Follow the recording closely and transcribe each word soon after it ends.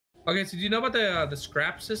Okay, so do you know about the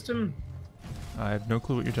scrap system? I have no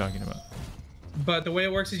clue what you're talking about. But the way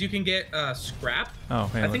it works is you can get scrap. Oh,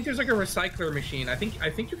 hey, I look. think there's like a recycler machine. I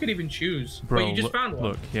think you could even choose. Bro, But you just found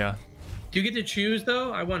one. Look, yeah. Do you get to choose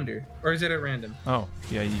though? I wonder. Or is it at random? Oh,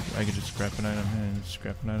 yeah, I can just scrap an item and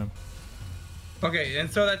scrap an item. Okay, and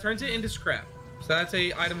so that turns it into scrap. So that's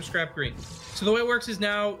a item scrap green. So the way it works is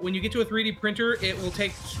now when you get to a 3D printer, it will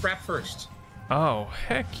take scrap first. Oh,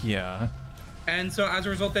 heck yeah. And so as a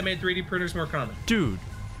result, they made 3D printers more common. Dude.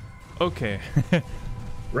 Okay.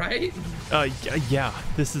 Right? Yeah,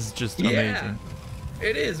 this is just amazing.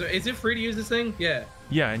 It is. Is it free to use this thing? Yeah.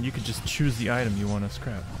 Yeah, and you can just choose the item you want to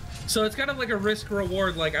scrap. So it's kind of like a risk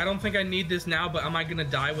reward. Like, I don't think I need this now, but am I going to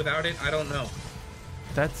die without it? I don't know.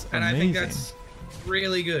 That's amazing. And I think that's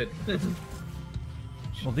really good.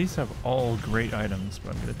 Well, these have all great items,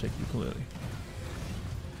 but I'm going to take ukulele.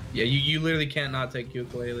 Yeah, you literally can't not take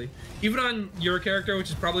ukulele. Even on your character, which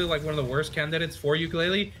is probably like one of the worst candidates for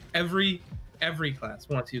ukulele, every class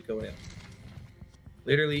wants ukulele.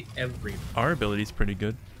 Literally every. Our ability's pretty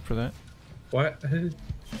good for that. What?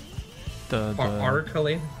 Our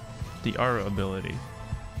ukulele? The R ability.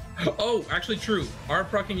 Oh, actually true. Our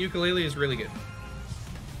proccing ukulele is really good.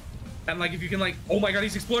 And like if you can like, oh my god,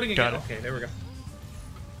 he's exploding again. Okay, there we go.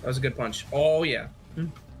 That was a good punch. Oh yeah.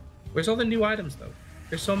 Where's all the new items though?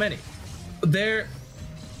 There's so many. There.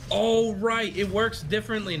 Oh right, it works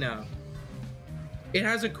differently now. It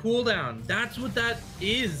has a cooldown. That's what that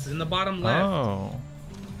is in the bottom left. Oh.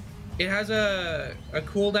 It has a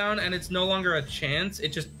cooldown and it's no longer a chance.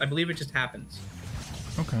 It just, I believe it just happens.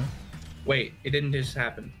 Okay. Wait, it didn't just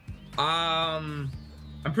happen. I'm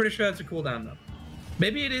pretty sure that's a cooldown though.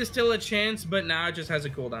 Maybe it is still a chance, but now it just has a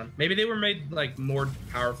cooldown. Maybe they were made like more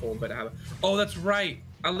powerful, but have. Oh, that's right.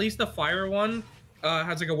 At least the fire one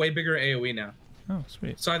has like a way bigger AOE now. Oh,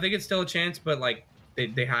 sweet. So I think it's still a chance, but like they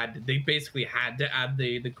basically had to add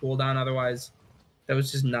the cooldown, otherwise that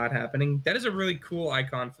was just not happening. That is a really cool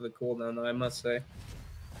icon for the cooldown though, I must say.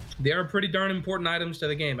 They are pretty darn important items to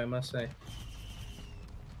the game, I must say.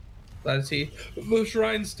 Let's see. Will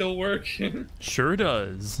shrines still work? Sure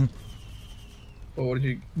does. Oh, what did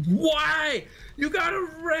you? Why? You got a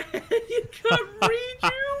red. You got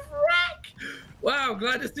rejuve. Wow,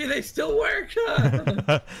 glad to see they still work.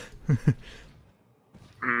 Huh?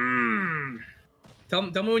 Tell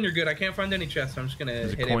me when you're good. I can't find any chests. So I'm just gonna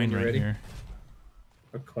There's hit a coin it when you're right ready. here.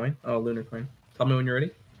 A coin? Oh, lunar coin. Tell me when you're ready.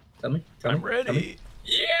 Tell me. I'm ready. Tell me.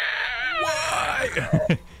 Yeah.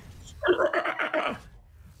 Why?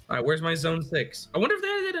 All right, where's my zone 6? I wonder if they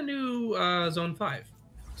added a new zone 5,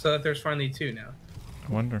 so that there's finally 2 now.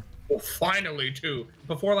 I wonder. Well, finally 2.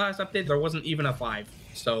 Before last update, there wasn't even a 5.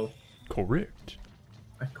 So. Correct.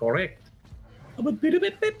 Correct.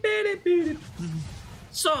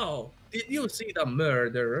 So, did you see the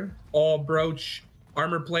murder? All brooch,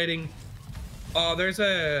 armor plating. Oh, there's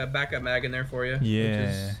a backup mag in there for you. Yeah. Which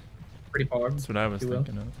is pretty hard. That's what I was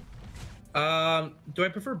thinking of. Do I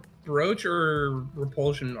prefer brooch or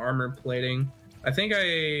repulsion armor plating? I think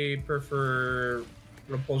I prefer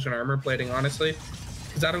repulsion armor plating, honestly,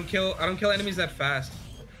 because I don't kill enemies that fast.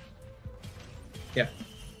 Yeah.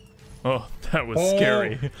 Oh, that was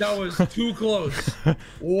scary. That was too close.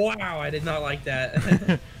 Wow, I did not like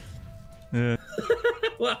that. Yeah.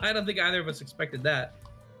 Well, I don't think either of us expected that.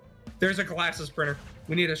 There's a glasses printer.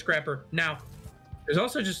 We need a scrapper now. There's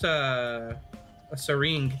also just a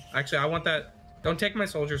syringe. Actually, I want that. Don't take my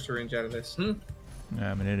soldier syringe out of this. Yeah,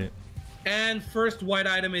 I'm an idiot. And first white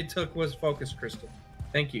item it took was focus crystal.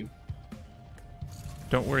 Thank you.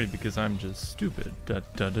 Don't worry, because I'm just stupid. Da,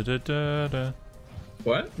 da, da, da, da, da.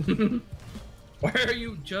 What? Why are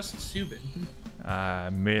you just stupid? I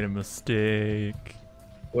made a mistake.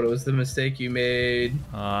 What was the mistake you made?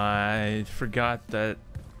 I forgot that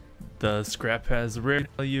the scrap has rare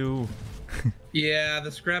value. Yeah,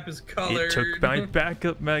 the scrap is colored. It took my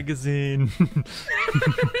backup magazine.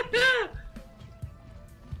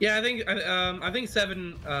 Yeah, I think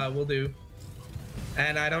 7 will do.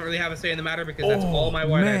 And I don't really have a say in the matter because that's all my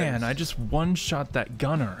white items. Man, I just one-shot that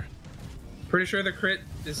gunner. Pretty sure the crit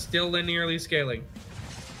is still linearly scaling.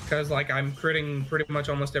 Because, like, I'm critting pretty much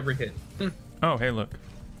almost every hit. Oh, hey, look.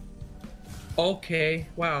 Okay,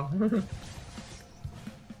 wow.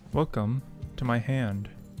 Welcome to my hand.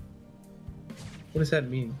 What does that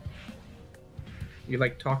mean? You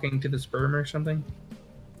like talking to the sperm or something?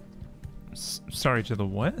 Sorry, to the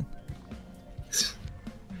what?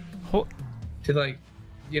 To like,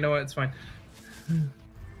 you know what? It's fine.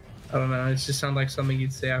 I don't know. It just sounds like something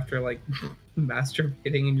you'd say after like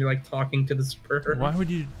masturbating and you're like talking to the sperm. Why would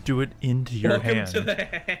you do it into your hand? To the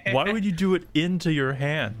hand. Why would you do it into your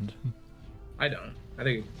hand? I don't. I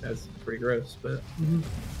think that's pretty gross, but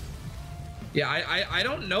yeah, I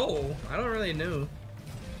don't know. I don't really know.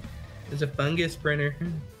 There's a fungus sprinter.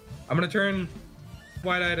 I'm gonna turn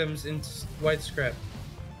white items into white scrap.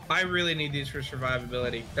 I really need these for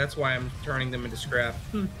survivability. That's why I'm turning them into scrap.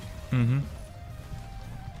 Mm-hmm.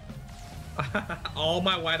 All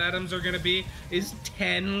my white items are gonna be is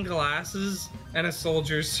 10 glasses and a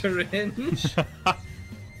soldier's syringe.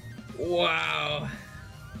 Wow.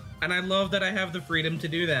 And I love that I have the freedom to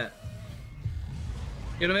do that.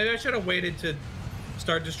 You know, maybe I should have waited to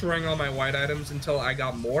start destroying all my white items until I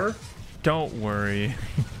got more. Don't worry.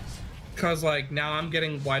 Cause like now I'm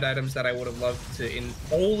getting white items that I would have loved to.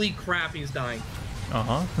 Holy crap, he's dying.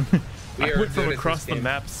 Uh-huh. I went from across the game.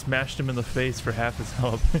 map, smashed him in the face for half his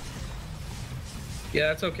health. Yeah,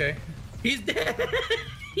 that's okay. He's dead.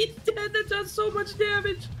 He's dead. That does so much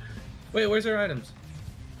damage. Wait, where's our items?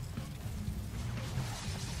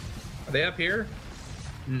 Are they up here?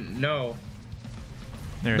 No.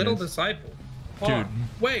 There Little it is. Disciple. Dude. Oh,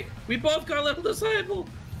 wait, we both got Little Disciple.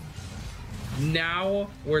 Now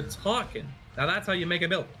we're talking. Now that's how you make a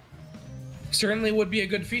build. Certainly would be a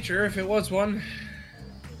good feature if it was one.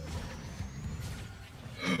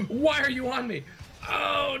 Why are you on me?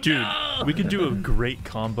 Oh, Dude, no! we could do a great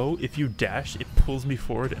combo. If you dash, it pulls me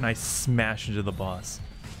forward and I smash into the boss.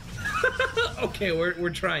 Okay, we're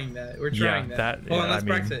trying that. We're trying that. Hold on, let's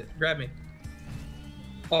practice it. Grab me.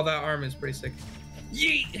 Oh, that arm is pretty sick.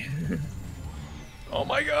 Yeet! Oh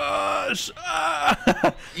my gosh!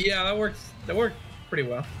 Ah! Yeah, that works. That worked pretty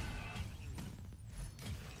well.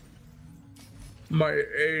 My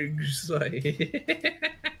eggs.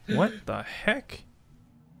 What the heck?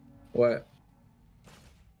 What?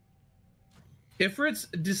 Ifrit's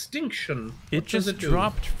distinction. It just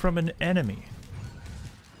dropped from an enemy.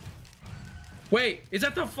 Wait, is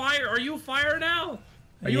that the fire? Are you fire now?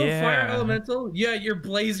 Are you a fire elemental? Yeah, you're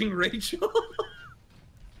blazing Rachel.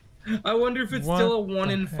 I wonder if it's still a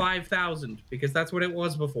 1 in 5,000 because that's what it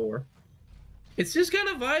was before. It's just kind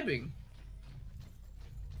of vibing.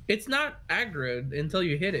 It's not aggroed until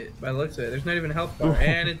you hit it. By the looks of it, there's not even a health bar,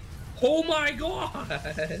 and it. Oh my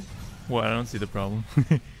god! Well, I don't see the problem.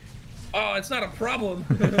 Oh, it's not a problem.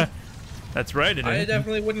 That's right. I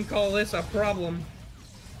definitely wouldn't call this a problem.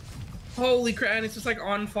 Holy crap! And it's just like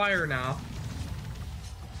on fire now.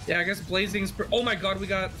 Yeah, I guess blazing's. Oh my god, we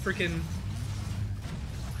got freaking.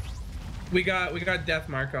 We got death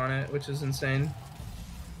mark on it, which is insane.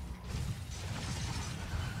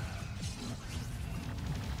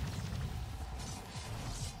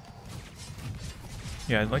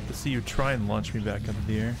 Yeah, I'd like to see you try and launch me back up in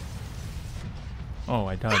the air. Oh,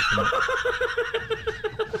 I died from it.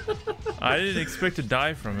 I didn't expect to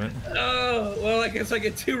die from it. Oh, well, I guess I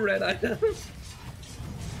get 2 red items.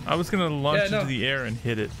 I was gonna launch into the air and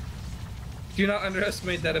hit it. Do not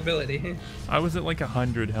underestimate that ability. I was at like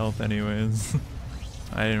 100 health anyways.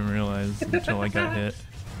 I didn't realize until I got hit.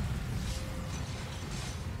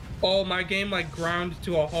 Oh, my game like ground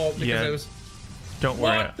to a halt because it was. Don't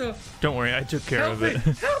worry. Don't worry, I took care of it.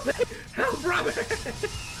 Help me! Help, brother!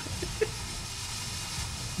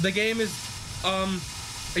 The game is, are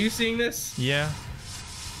you seeing this? Yeah.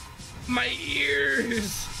 My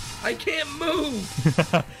ears! I can't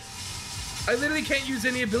move! I literally can't use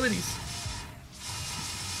any abilities.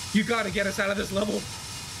 You gotta get us out of this level.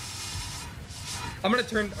 I'm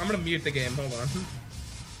gonna mute the game, hold on.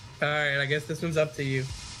 Alright, I guess this one's up to you.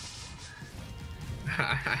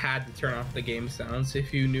 I had to turn off the game sounds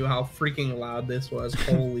if you knew how freaking loud this was.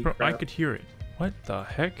 Holy Bro, crap. I could hear it. What the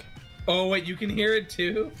heck? Oh, wait, you can hear it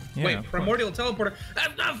too? Yeah, wait, Primordial Teleporter.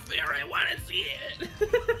 That's not fair. I want to see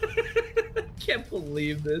it. Can't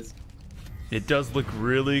believe this. It does look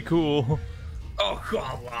really cool. Oh,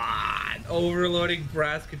 come on. Overloading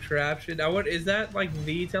brass contraption. Now, what is that, like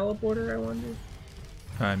the teleporter, I wonder?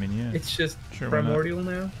 I mean, yeah. It's just sure, Primordial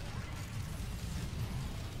now.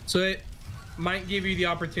 So it might give you the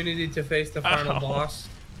opportunity to face the final boss.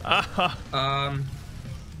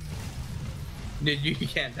 Dude, you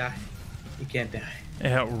can't die. You can't die.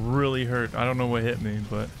 It really hurt. I don't know what hit me,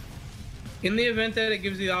 but... In the event that it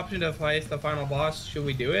gives you the option to face the final boss, should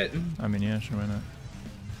we do it? I mean, yeah, sure, why not?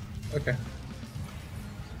 Okay.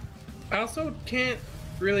 I also can't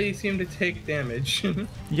really seem to take damage.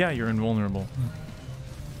 Yeah, you're invulnerable.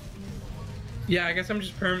 Yeah, I guess I'm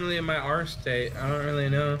just permanently in my R state. I don't really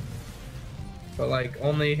know. But like,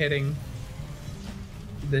 only hitting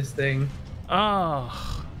this thing.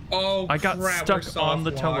 Oh, I got crap, stuck on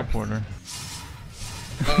the teleporter.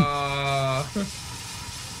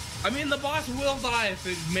 I mean, the boss will die if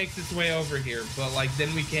it makes its way over here, but like,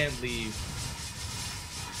 then we can't leave.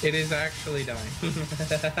 It is actually dying.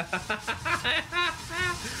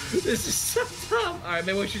 This is so dumb. All right,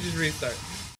 maybe we should just restart.